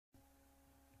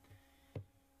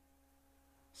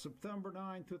September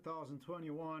 9,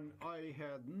 2021, I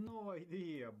had no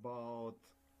idea about,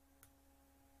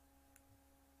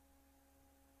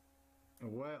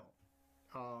 well,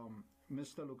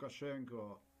 Mr.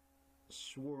 Lukashenko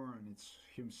sworn it's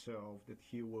himself that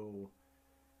he will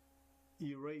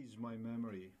erase my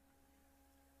memory,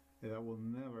 that I will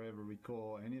never ever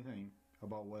recall anything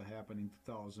about what happened in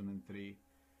 2003.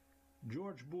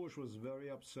 George Bush was very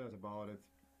upset about it,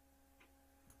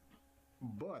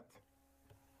 but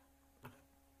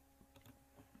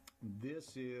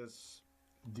this is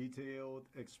detailed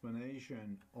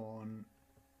explanation on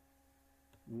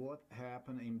what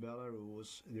happened in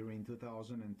Belarus during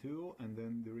 2002 and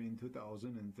then during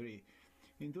 2003.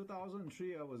 In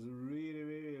 2003 I was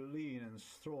really lean and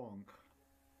strong.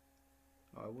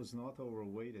 I was not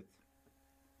overweighted.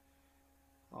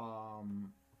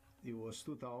 It was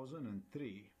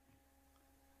 2003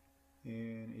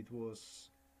 and it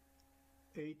was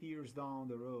 8 years down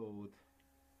the road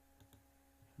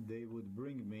they would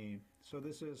bring me. So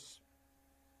this is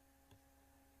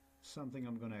something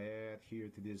I'm gonna add here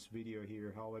to this video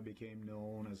here, how I became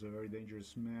known as a very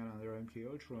dangerous man under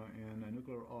MKUltra and a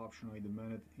nuclear option I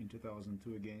demanded in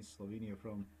 2002 against Slovenia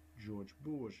from George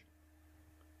Bush.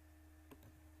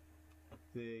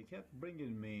 They kept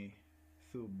bringing me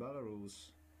through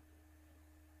Belarus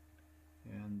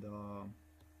and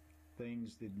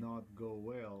things did not go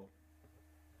well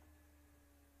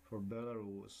for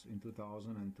Belarus. In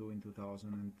 2002, in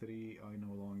 2003 I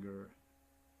no longer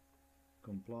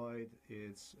complied.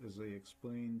 It's as I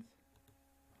explained,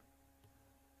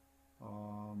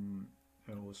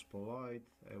 I was polite,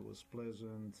 I was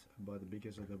pleasant, but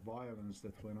because of the violence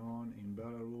that went on in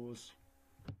Belarus,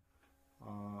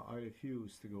 I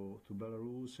refused to go to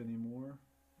Belarus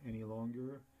any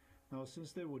longer. Now,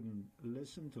 since they wouldn't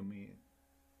listen to me,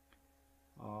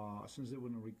 since they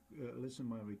wouldn't listen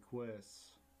to my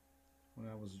requests when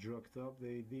I was drugged up,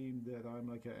 they deemed that I'm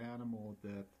like an animal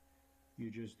that you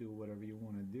just do whatever you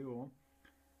want to do.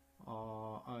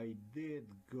 I did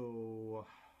go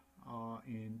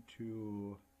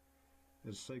into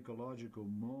a psychological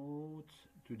mode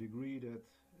to the degree that,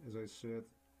 as I said,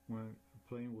 when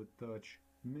playing with Touch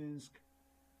Minsk,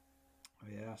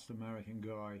 I asked the American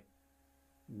guy,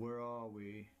 where are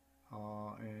we?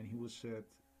 And he was said,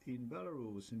 in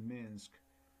Belarus, in Minsk.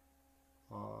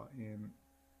 And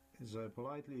as I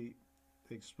politely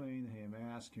explained to him,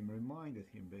 asked him, reminded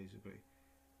him basically,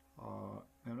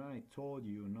 and I told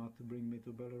you not to bring me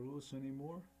to Belarus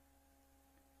anymore,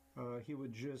 he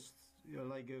would just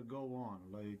go on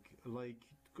like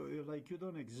you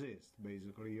don't exist,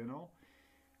 basically, you know,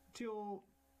 till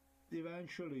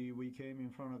eventually we came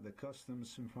in front of the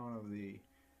customs, in front of the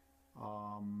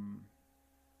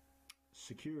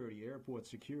security, airport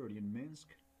security in Minsk,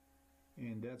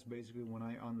 and that's basically when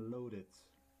I unloaded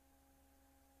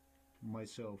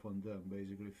myself on them,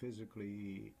 basically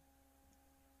physically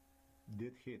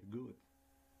did hit good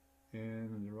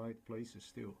and in the right places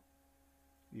still.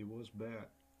 It was bad,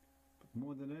 but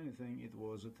more than anything it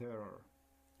was a terror.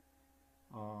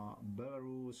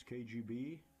 Belarus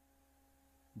KGB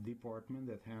department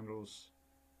that handles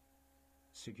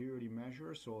security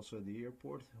measures, also at the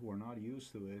airport, who are not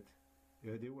used to it.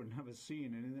 They were never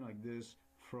seen anything like this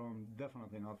from,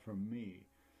 definitely not from me.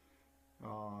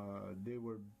 They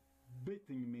were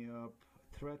beating me up,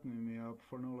 threatening me up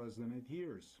for no less than 8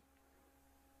 years.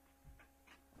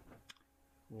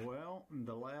 Well,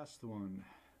 the last one,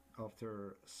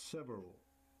 after several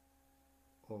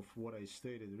of what I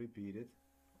stated repeated,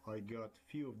 I got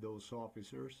few of those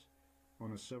officers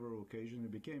on several occasions.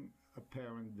 It became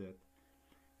apparent that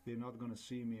they're not going to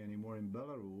see me anymore in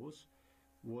Belarus.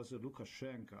 Was a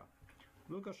Lukashenko.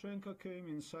 Lukashenko came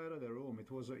inside of the room.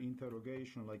 It was an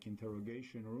interrogation, like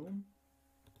interrogation room.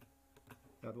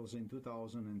 That was in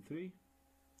 2003.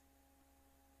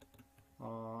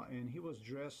 And he was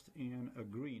dressed in a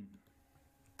green.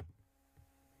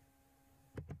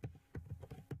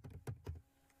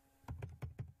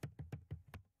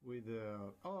 With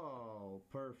oh,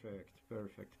 perfect.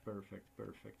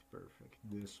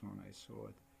 This one, I saw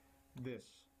it.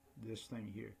 This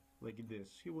thing here, like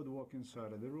this. He would walk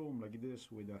inside of the room like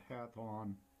this with a hat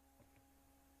on.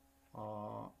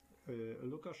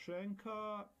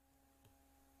 Lukashenko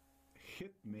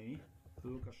hit me.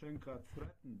 Lukashenko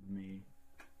threatened me.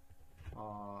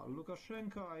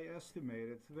 Lukashenko, I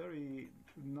estimated very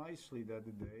nicely that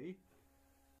day,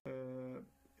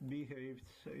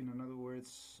 behaved, in other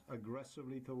words,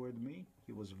 aggressively toward me.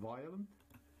 He was violent.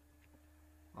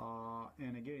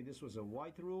 And again, this was a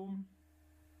white room,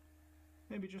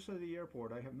 maybe just at the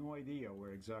airport. I have no idea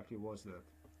where exactly was that.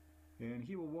 And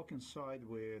he will walk inside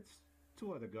with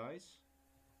two other guys,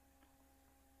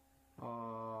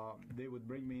 They would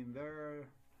bring me in there,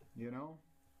 you know.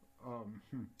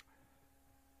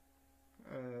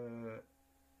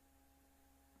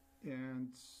 And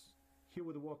he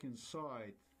would walk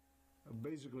inside,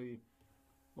 basically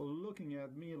looking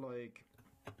at me like,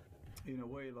 in a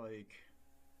way, like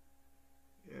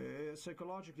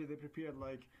psychologically they prepared,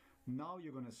 like, now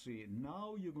you're gonna see,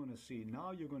 now you're gonna see,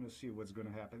 now you're gonna see what's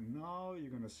gonna happen, now you're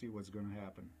gonna see what's gonna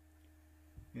happen.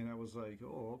 And I was like,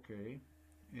 oh, okay.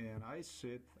 And I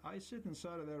sit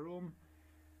inside of that room,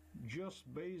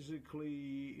 just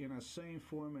basically in the same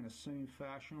form, in the same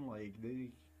fashion, like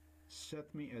they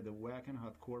set me at the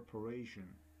Wackenhut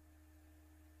Corporation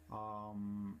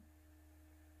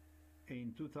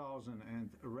in 2000 and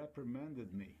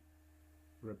reprimanded me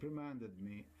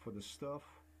for the stuff.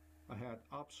 I had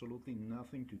absolutely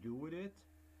nothing to do with it,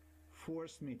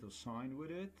 forced me to sign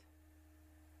with it,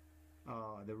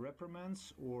 the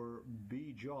reprimands, or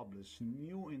be jobless.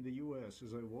 New in the US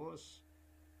as I was,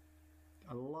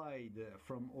 I lied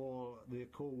from all the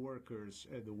co-workers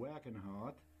at the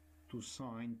Wackenhut to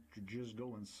sign, to just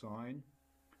go and sign,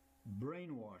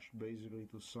 brainwashed basically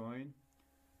to sign.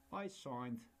 I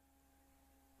signed,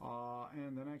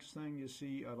 and the next thing you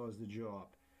see, I lost the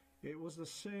job. It was the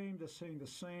same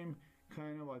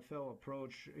kind of, I felt,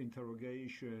 approach,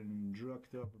 interrogation,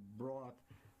 drugged up, brought,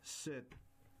 sit,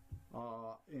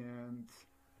 and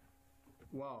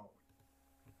wow,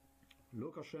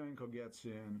 Lukashenko gets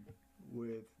in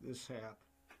with this hat,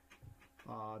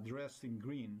 dressed in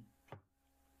green.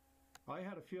 I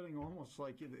had a feeling almost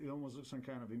like it almost looks some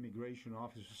kind of immigration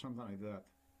officer or something like that,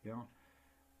 you know.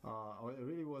 It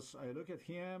really was. I look at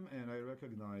him and I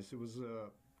recognize it was a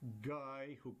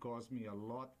guy who caused me a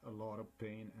lot of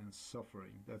pain and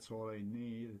suffering. That's all I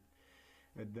needed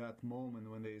at that moment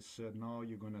when they said, now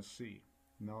you're gonna see,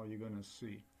 now you're gonna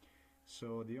see.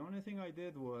 So the only thing I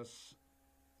did was,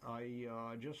 I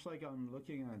just like I'm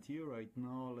looking at you right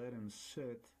now, let him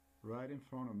sit right in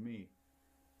front of me.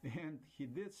 And he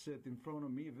did sit in front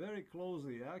of me very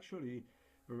closely, actually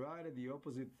right at the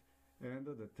opposite end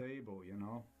of the table, you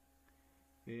know.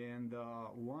 And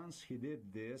once he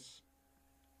did this,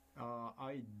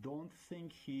 I don't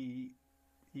think he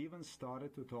even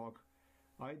started to talk.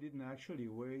 I didn't actually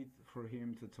wait for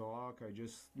him to talk. I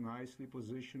just nicely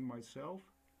positioned myself.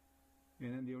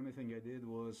 And then the only thing I did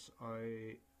was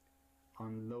I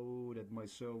unloaded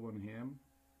myself on him.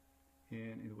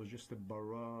 And it was just a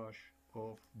barrage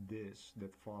of this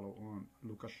that followed on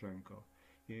Lukashenko.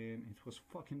 And it was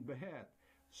fucking bad.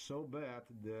 So bad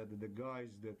that the guys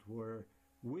that were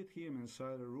with him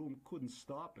inside the room couldn't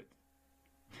stop it.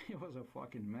 It was a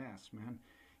fucking mess, man.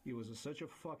 It was such a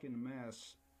fucking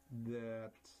mess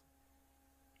that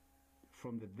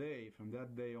from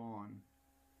that day on,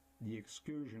 the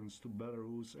excursions to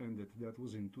Belarus ended. That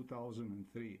was in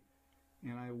 2003.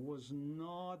 And I was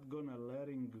not gonna let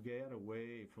him get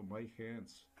away from my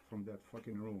hands from that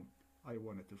fucking room. I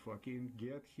wanted to fucking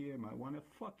get him. I want to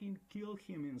fucking kill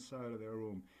him inside of the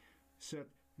room. Said,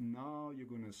 now you're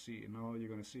gonna see, now you're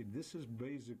gonna see. This is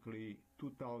basically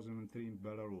 2003 in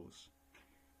Belarus.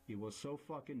 It was so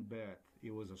fucking bad.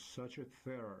 It was such a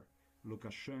terror.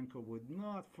 Lukashenko would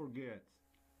not forget.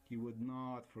 He would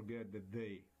not forget the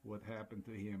day what happened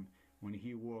to him when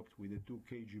he walked with the 2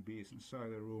 KGBs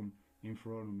inside the room in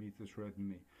front of me to threaten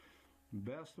me.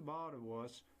 Best about it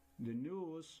was the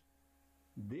news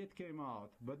did came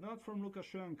out, but not from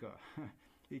Lukashenko.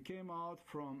 It came out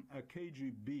from a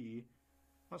KGB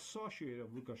associate of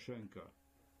Lukashenko.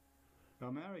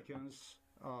 Americans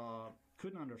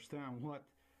couldn't understand what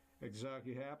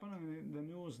exactly happened, and the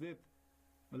news did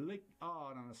leak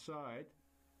out on the side.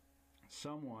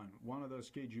 Someone, one of those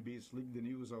KGBs, leaked the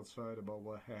news outside about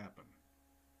what happened.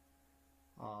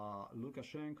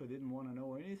 Lukashenko didn't want to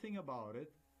know anything about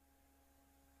it.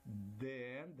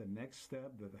 Then the next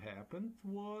step that happened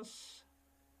was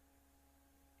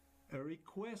a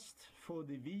request for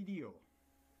the video.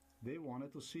 They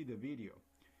wanted to see the video.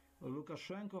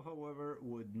 Lukashenko, however,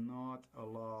 would not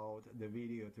allow the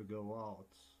video to go out.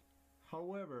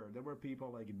 However, there were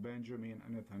people like Benjamin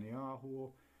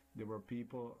Netanyahu, there were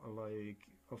people like,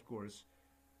 of course,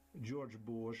 George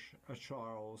Bush,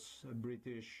 Charles,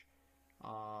 British.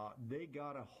 They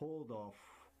got a hold of,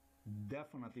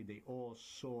 definitely they all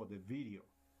saw the video,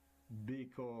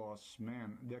 because,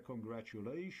 man, the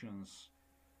congratulations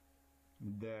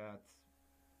that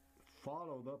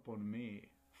followed up on me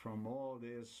from all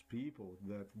these people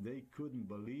that they couldn't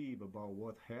believe about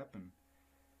what happened.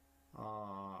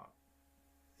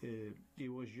 It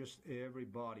was just,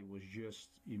 everybody was just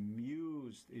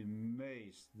amused,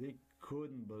 amazed. They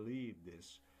couldn't believe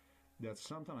this, that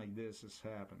something like this has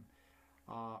happened.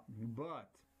 But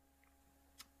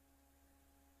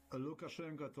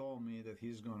Lukashenko told me that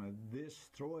he's gonna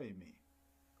destroy me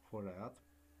for that.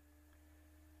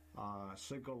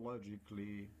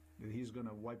 Psychologically, that he's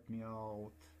gonna wipe me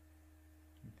out.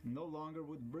 No longer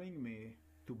would bring me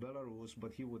to Belarus,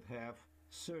 but he would have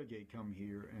Sergei come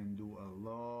here and do a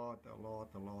lot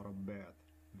of bad,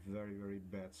 very, very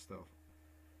bad stuff.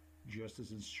 Just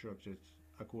as instructed,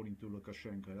 according to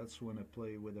Lukashenko. That's when a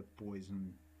play with a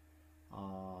poison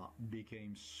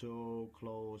became so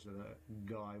close that a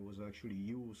guy was actually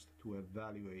used to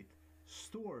evaluate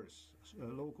stores,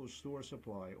 local store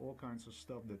supply, all kinds of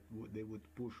stuff that they would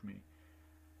push me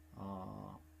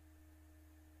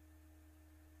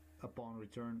upon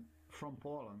return from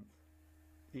Poland,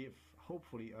 if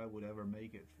hopefully I would ever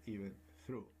make it even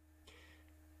through.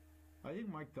 I think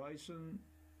Mike Tyson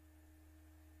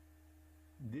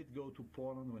did go to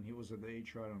Poland when he was at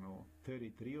age, I don't know,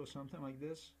 33 or something like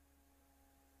this.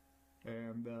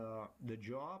 And the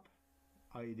job,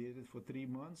 I did it for 3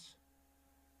 months,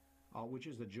 which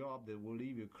is the job that will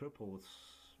leave you crippled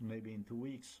maybe in 2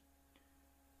 weeks,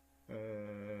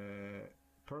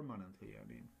 permanently. I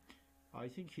mean, I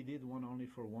think he did one only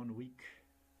for 1 week.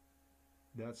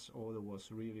 That's all that was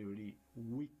really, really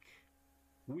weak.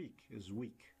 Weak is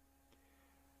weak.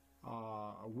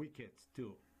 Wicked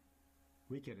too.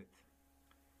 Wicked.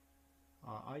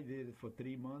 I did it for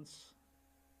 3 months.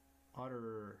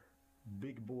 Other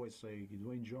big boys like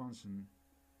Dwayne Johnson,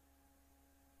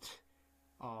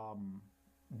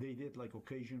 they did like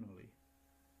occasionally,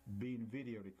 being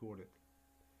video recorded.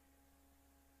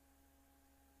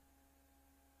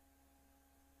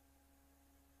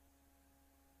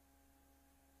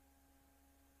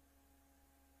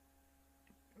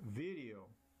 Video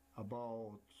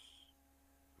about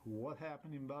what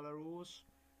happened in Belarus.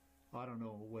 I don't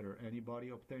know whether anybody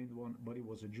obtained one, but it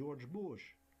was a George Bush.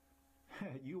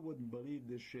 You wouldn't believe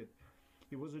this shit.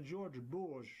 It was a George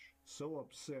Bush so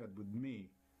upset with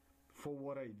me for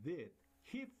what I did.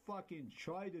 He fucking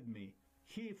chided me.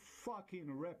 He fucking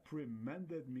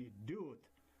reprimanded me, dude.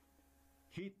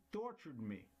 He tortured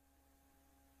me.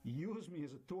 Used me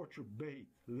as a torture bait,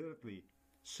 literally.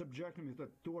 Subjected me to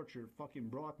torture, fucking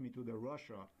brought me to the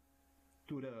Russia,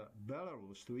 to the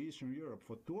Belarus, to Eastern Europe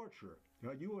for torture.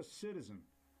 A U.S. citizen.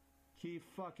 He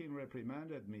fucking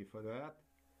reprimanded me for that,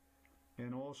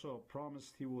 and also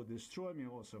promised he would destroy me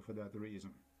also for that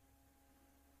reason.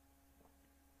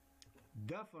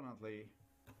 Definitely,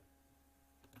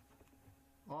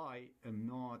 I am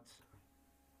not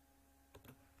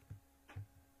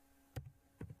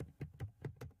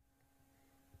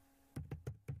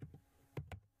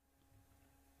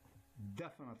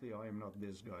definitely I am not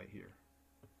this guy here,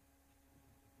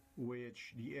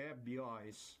 which the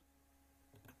FBI's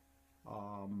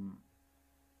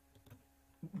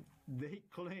they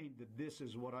claim that this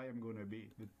is what I am going to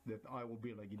be, that I will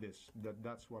be like this,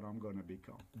 that's what I'm going to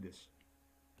become,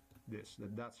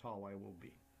 that's how I will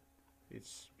be.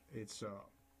 It's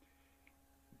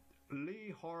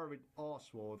Lee Harvey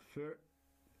Oswald,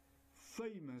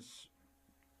 famous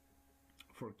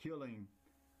for killing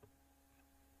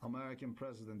American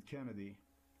President Kennedy.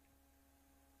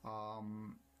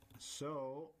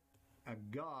 So a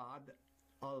God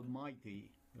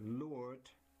Almighty,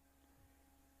 Lord,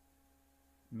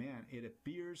 man, it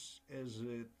appears as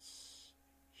if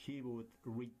he would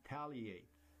retaliate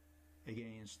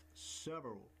against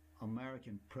several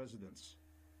American presidents,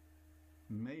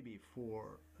 maybe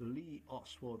for Lee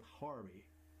Oswald Harvey,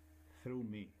 through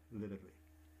me, literally.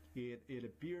 It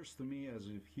appears to me as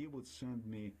if he would send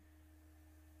me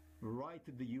right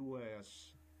to the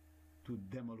U.S. to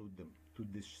demolish them, to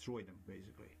destroy them,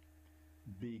 basically.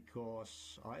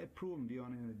 Because I have proven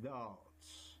beyond any doubt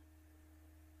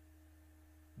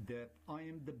that I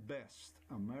am the best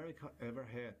America ever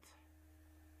had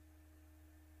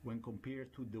when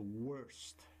compared to the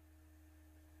worst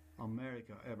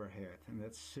America ever had, and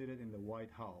that's seated in the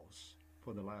White House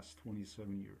for the last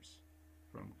 27 years,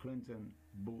 from Clinton,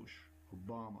 Bush,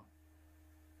 Obama,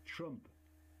 Trump,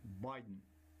 Biden.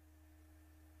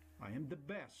 I am the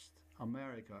best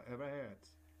America ever had,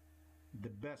 the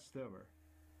best ever,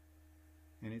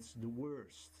 and it's the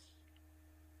worst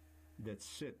that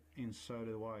sit inside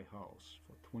the White House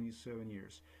for 27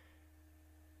 years.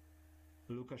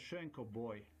 Lukashenko,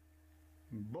 boy,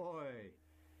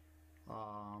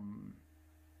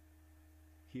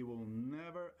 he will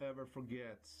never ever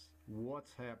forget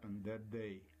what's happened that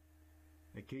day.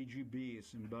 The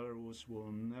KGBs in Belarus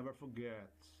will never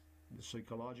forget the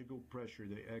psychological pressure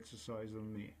they exercised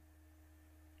on me.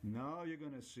 Now you're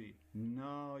gonna see.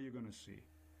 Now you're gonna see.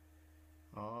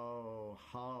 Oh,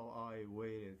 how I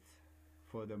waited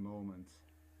for the moment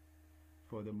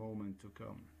to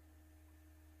come.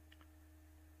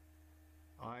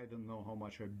 I don't know how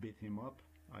much I beat him up.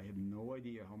 I have no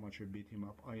idea how much I beat him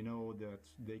up. I know that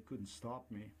they couldn't stop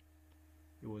me.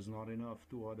 It was not enough,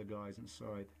 2 other guys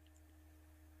inside.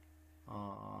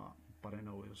 But I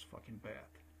know it was fucking bad.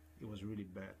 It was really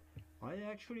bad. I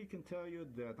actually can tell you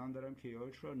that under MK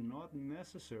Ultra, not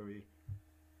necessary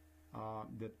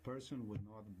that person would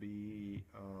not be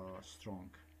strong.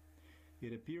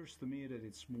 It appears to me that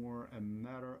it's more a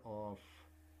matter of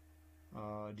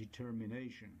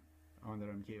determination under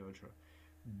MK Ultra.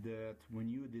 That when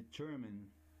you determine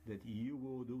that you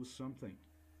will do something,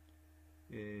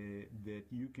 that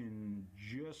you can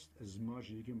just as much,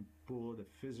 you can pull the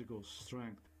physical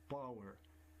strength, power,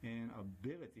 and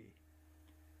ability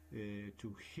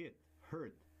to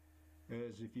hurt,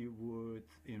 as if you would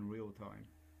in real time.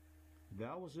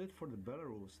 That was it for the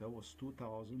Belarus. That was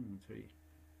 2003.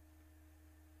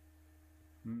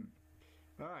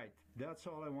 Alright, that's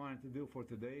all I wanted to do for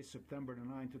today, September the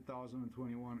 9th,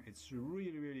 2021. It's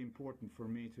really, really important for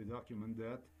me to document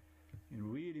that. It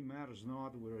really matters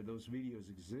not whether those videos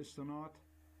exist or not.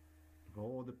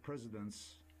 All the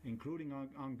presidents, including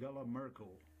Angela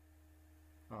Merkel,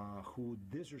 who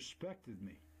disrespected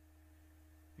me.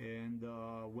 And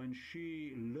when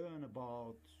she learned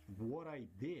about what I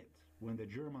did, when the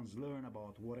Germans learned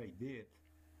about what I did,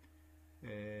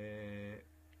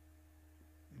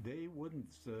 they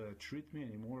wouldn't treat me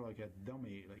anymore like a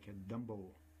dummy, like a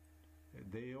Dumbo.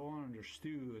 They all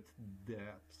understood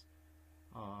that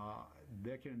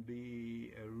there can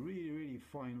be a really, really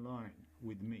fine line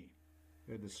with me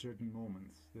at a certain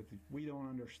moment. That if we don't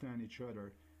understand each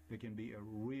other, there can be a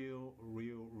real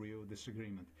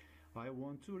disagreement. I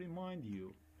want to remind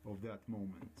you of that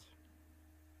moment.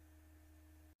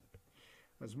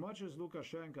 As much as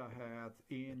Lukashenko had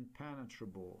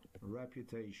impenetrable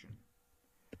reputation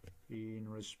in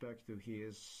respect to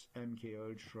his MK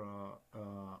Ultra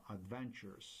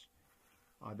adventures,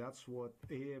 that's what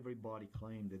everybody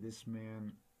claimed, that this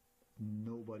man,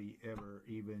 nobody ever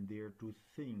even dared to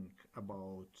think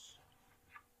about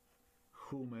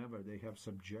whomever they have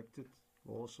subjected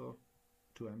also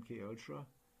to MK Ultra.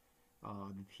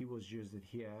 That he was just, that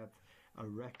he had a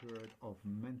record of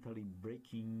mentally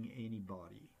breaking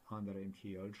anybody under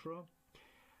MK Ultra.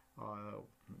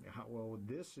 Well,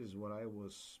 this is what I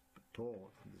was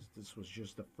told. This was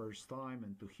just the first time,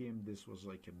 and to him this was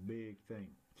like a big thing.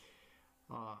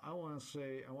 I want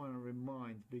to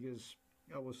remind, because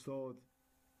I was told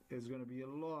there's going to be a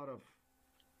lot of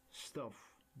stuff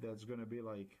that's going to be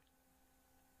like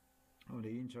on the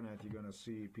internet. You're going to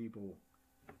see people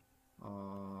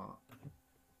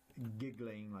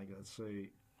giggling, like, let's say,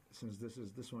 since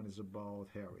this one is about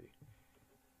Harry,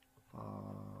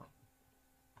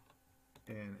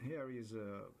 and Harry is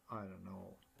I don't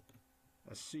know,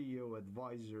 a CEO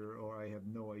advisor, or I have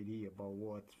no idea about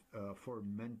what, for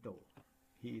mental.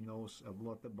 He knows a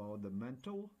lot about the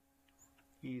mental.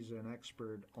 He's an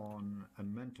expert on a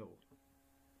mental.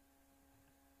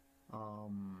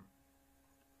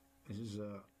 This is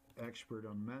a expert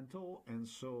on mental, and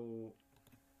so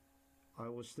I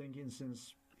was thinking,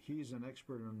 since he's an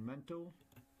expert on mental,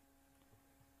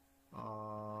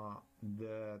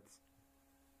 that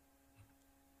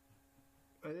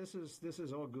this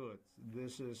is all good.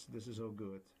 This is all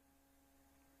good.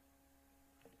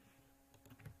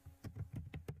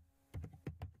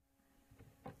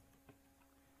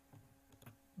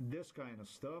 This kind of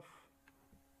stuff,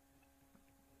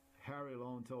 Harry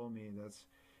Lone told me that's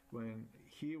when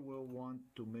he will want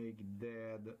to make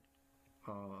Dad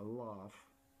laugh,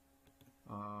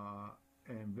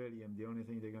 and William, the only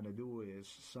thing they're gonna do is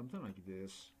something like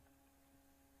this,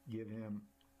 give him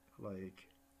like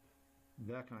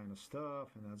that kind of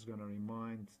stuff, and that's gonna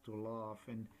remind to laugh.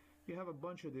 And you have a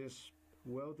bunch of these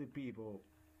wealthy people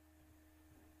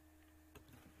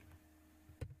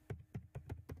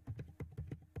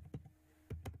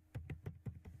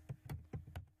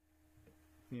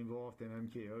involved in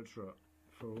MK Ultra,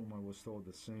 for whom I was told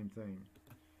the same thing.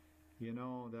 You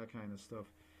know, that kind of stuff.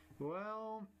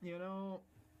 Well, you know,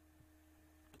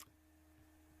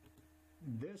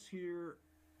 this here,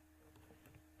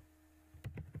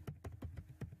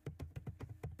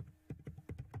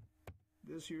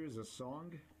 is a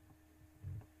song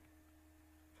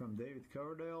from David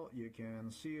Coverdale. You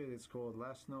can see it. It's called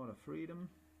Last Note of Freedom.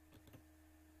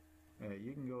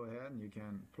 You can go ahead and you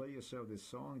can play yourself this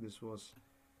song. This was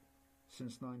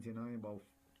since 1999, about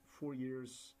 4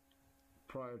 years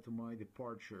prior to my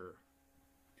departure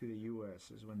to the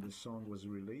US is when this song was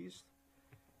released.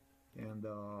 And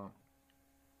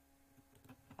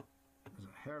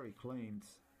Harry claimed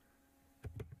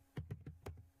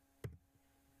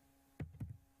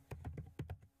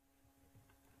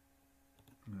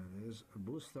is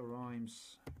Busta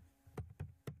Rhymes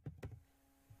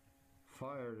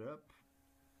Fired Up.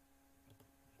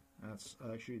 That's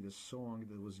actually the song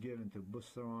that was given to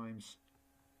Busta Rhymes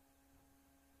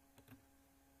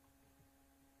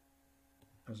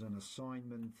as an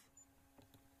assignment,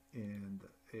 and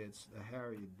it's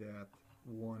Harry that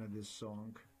wanted this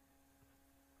song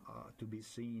to be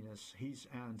seen as his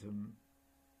anthem.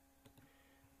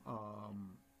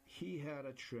 He had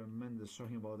a tremendous,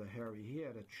 talking about the Harry, he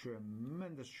had a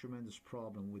tremendous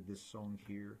problem with this song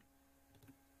here,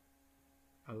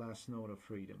 A Last Note of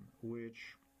Freedom,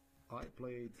 which I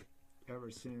played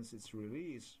ever since its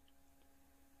release,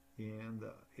 and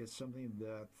it's something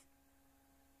that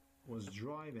was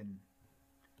driving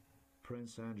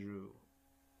Prince Andrew.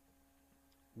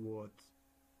 What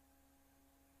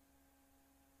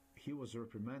he was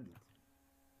reprimanded.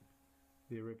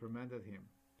 They reprimanded him.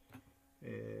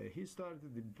 He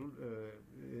started to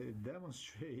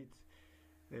demonstrate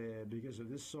because of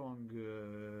this song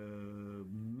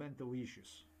mental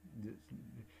issues.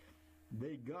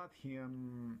 They got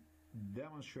him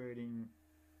demonstrating,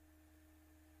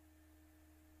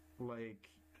 like,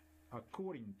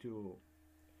 according to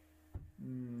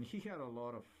he had a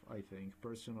lot of, I think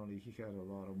personally, he had a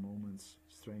lot of moments,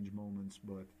 strange moments,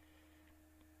 but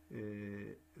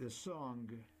the song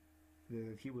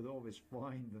that he would always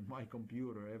find on my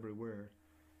computer everywhere,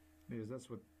 because that's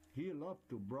what he loved,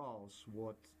 to browse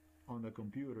what on the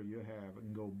computer you have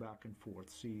and go back and forth,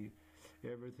 see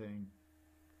everything.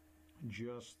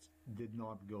 Just did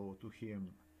not go to him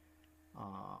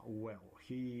well.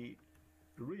 He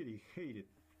really hated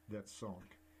that song,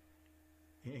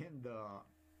 and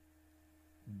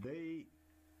they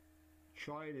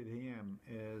chided him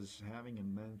as having a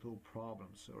mental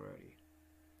problems already.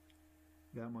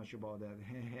 That much about that,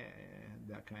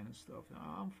 that kind of stuff.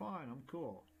 I'm fine, I'm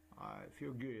cool, I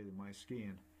feel good in my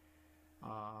skin.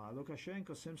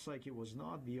 Lukashenko seems like he was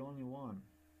not the only one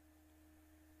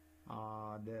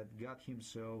that got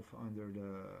himself under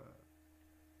the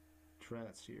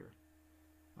threats here.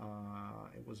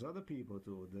 It was other people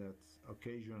too that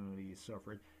occasionally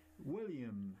suffered.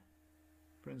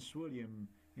 Prince William,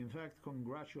 in fact,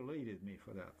 congratulated me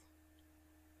for that.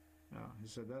 He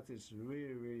said that is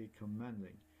really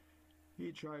commending.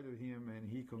 He tried with him and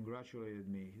he congratulated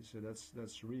me. He said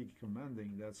that's really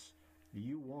commending. That's,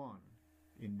 you won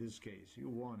in this case. You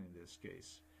won in this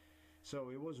case. So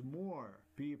it was more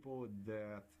people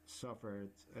that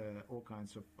suffered all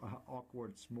kinds of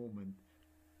awkward moment,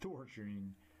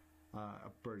 torturing a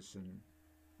person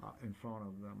in front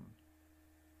of them.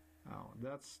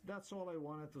 That's all I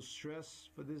wanted to stress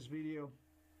for this video.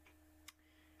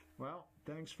 Well,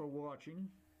 thanks for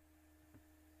watching.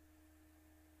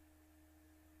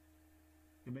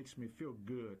 It makes me feel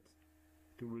good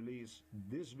to release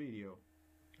this video.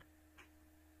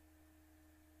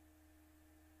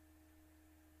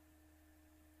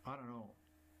 I don't know,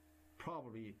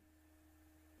 probably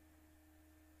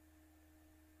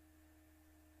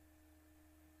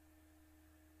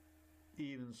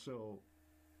even so,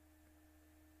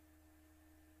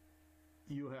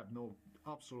 you have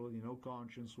absolutely no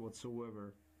conscience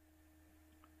whatsoever,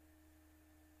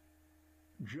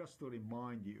 just to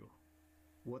remind you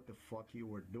what the fuck you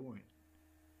were doing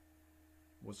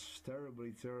was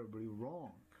terribly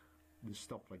wrong. This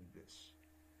stuff like this,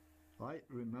 I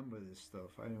remember this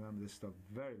stuff. I remember this stuff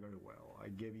very well. I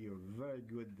gave you a very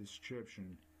good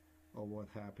description of what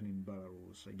happened in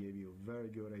Belarus. I gave you a very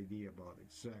good idea about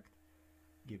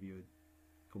give you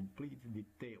complete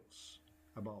details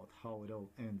about how it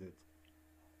all ended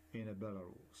in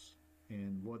Belarus,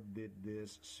 and what did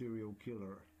this serial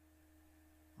killer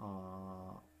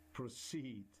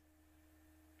proceed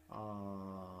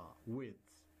with.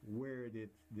 Where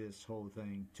did this whole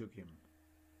thing took him?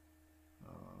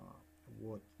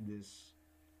 What this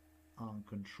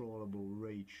uncontrollable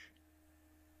rage,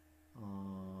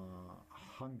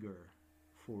 hunger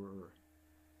for,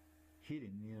 he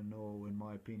didn't even know, in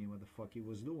my opinion, what the fuck he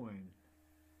was doing,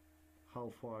 how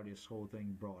far this whole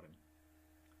thing brought him.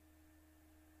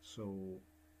 So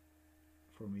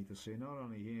for me to say not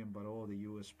only him but all the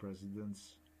US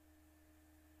presidents,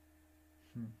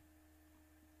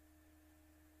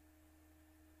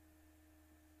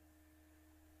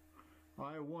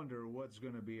 I wonder what's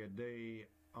going to be a day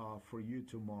for you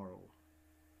tomorrow,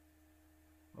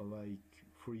 like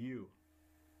for you,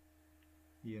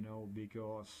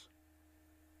 because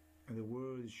the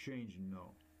world is changing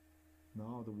now.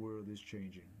 Now the world is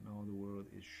changing. Now the world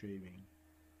is shaping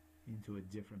into a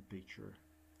different picture.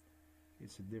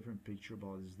 It's a different picture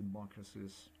about its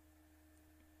democracies.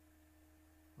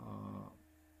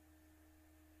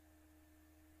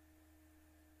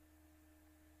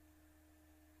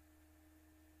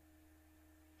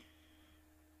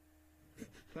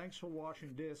 thanks for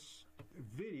watching this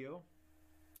video.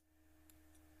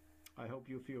 I hope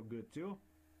you feel good too,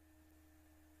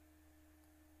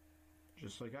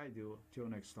 just like I do. Till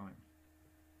next time.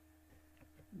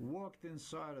 Walked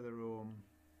inside of the room,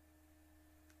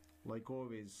 like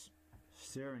always,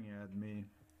 staring at me,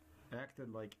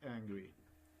 acted like angry.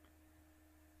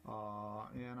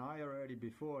 And I already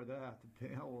before that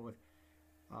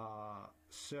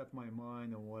set my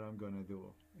mind on what I'm gonna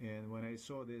do. And when I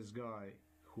saw this guy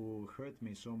who hurt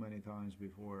me so many times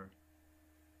before,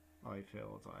 I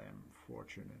felt I am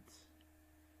fortunate.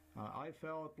 I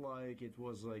felt like it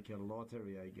was like a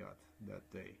lottery I got that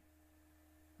day.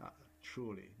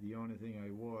 Truly, the only thing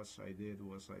I did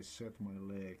was I set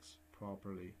my legs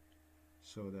properly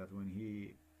so that when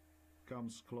he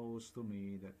comes close to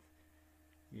me, that,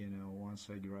 you know, once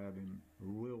I grab him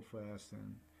real fast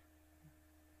and,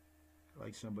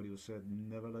 like somebody who said,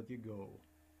 never let you go.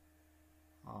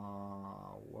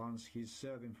 Once he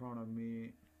sat in front of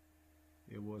me,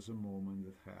 it was a moment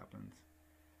that happened.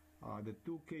 The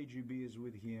 2 KGBs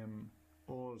with him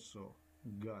also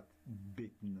got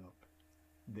beaten up.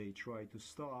 They tried to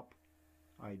stop.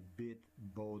 I beat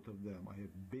both of them. I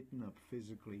have beaten up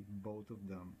physically both of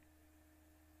them.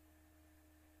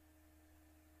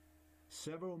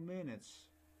 Several minutes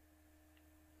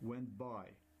went by.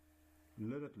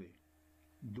 Literally,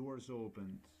 doors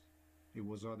opened. It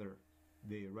was other.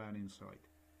 They ran inside.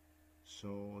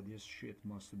 So this shit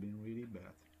must have been really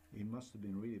bad. It must have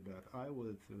been really bad. I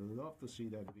would love to see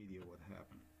that video, what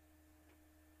happened.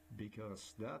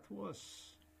 Because that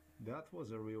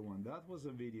was a real one. That was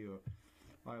a video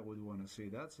I would want to see.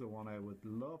 That's the one I would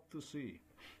love to see.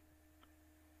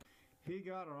 He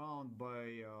got around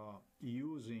by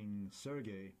using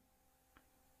Sergey.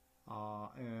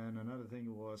 And another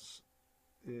thing was,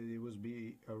 it would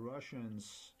be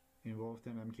Russians involved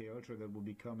in MK Ultra that would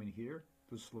be coming here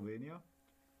to Slovenia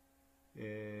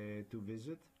to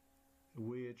visit,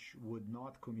 which would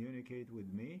not communicate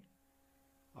with me.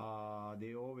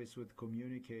 They always would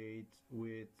communicate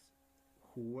with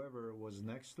whoever was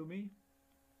next to me,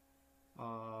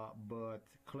 but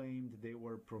claimed they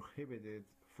were prohibited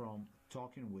from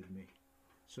talking with me.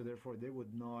 So therefore they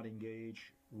would not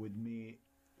engage with me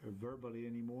verbally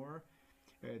anymore.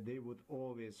 They would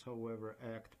always, however,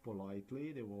 act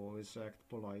politely. They will always act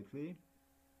politely.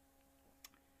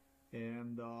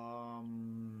 And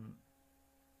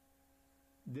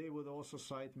they would also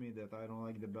cite me that I don't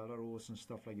like the Belarus and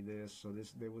stuff like this. So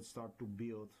they would start to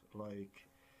build like,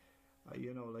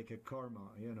 you know, like a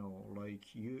karma, you know,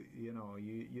 like you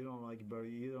don't like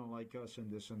you don't like us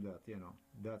and this and that, you know.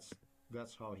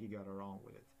 That's how he got around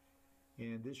with it.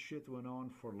 And this shit went on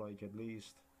for like at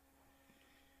least,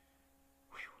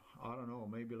 I don't know,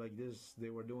 maybe like this,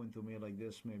 they were doing to me like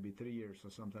this maybe 3 years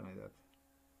or something like that.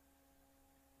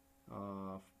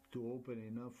 To open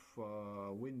enough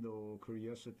window,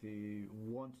 curiosity,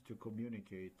 want to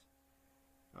communicate,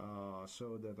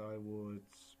 so that I would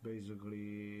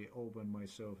basically open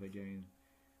myself again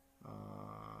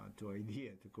to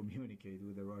idea to communicate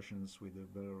with the Russians, with the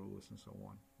Belarus and so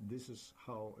on. This is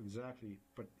how exactly,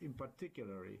 but in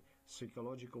particularly,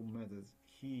 psychological methods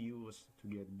he used to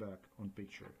get back on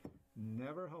picture.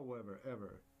 Never, however,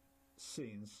 ever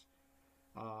since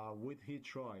would he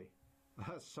try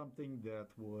something that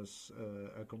was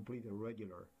a complete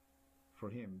irregular for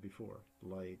him before,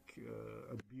 like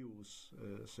abuse,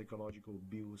 psychological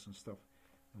abuse and stuff,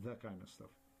 that kind of stuff,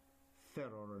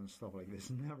 terror and stuff like this.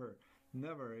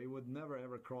 Never, it would never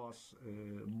ever cross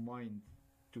mind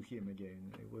to him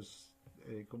again. It was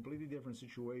a completely different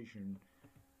situation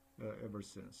ever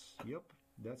since. Yep,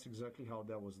 that's exactly how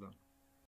that was done.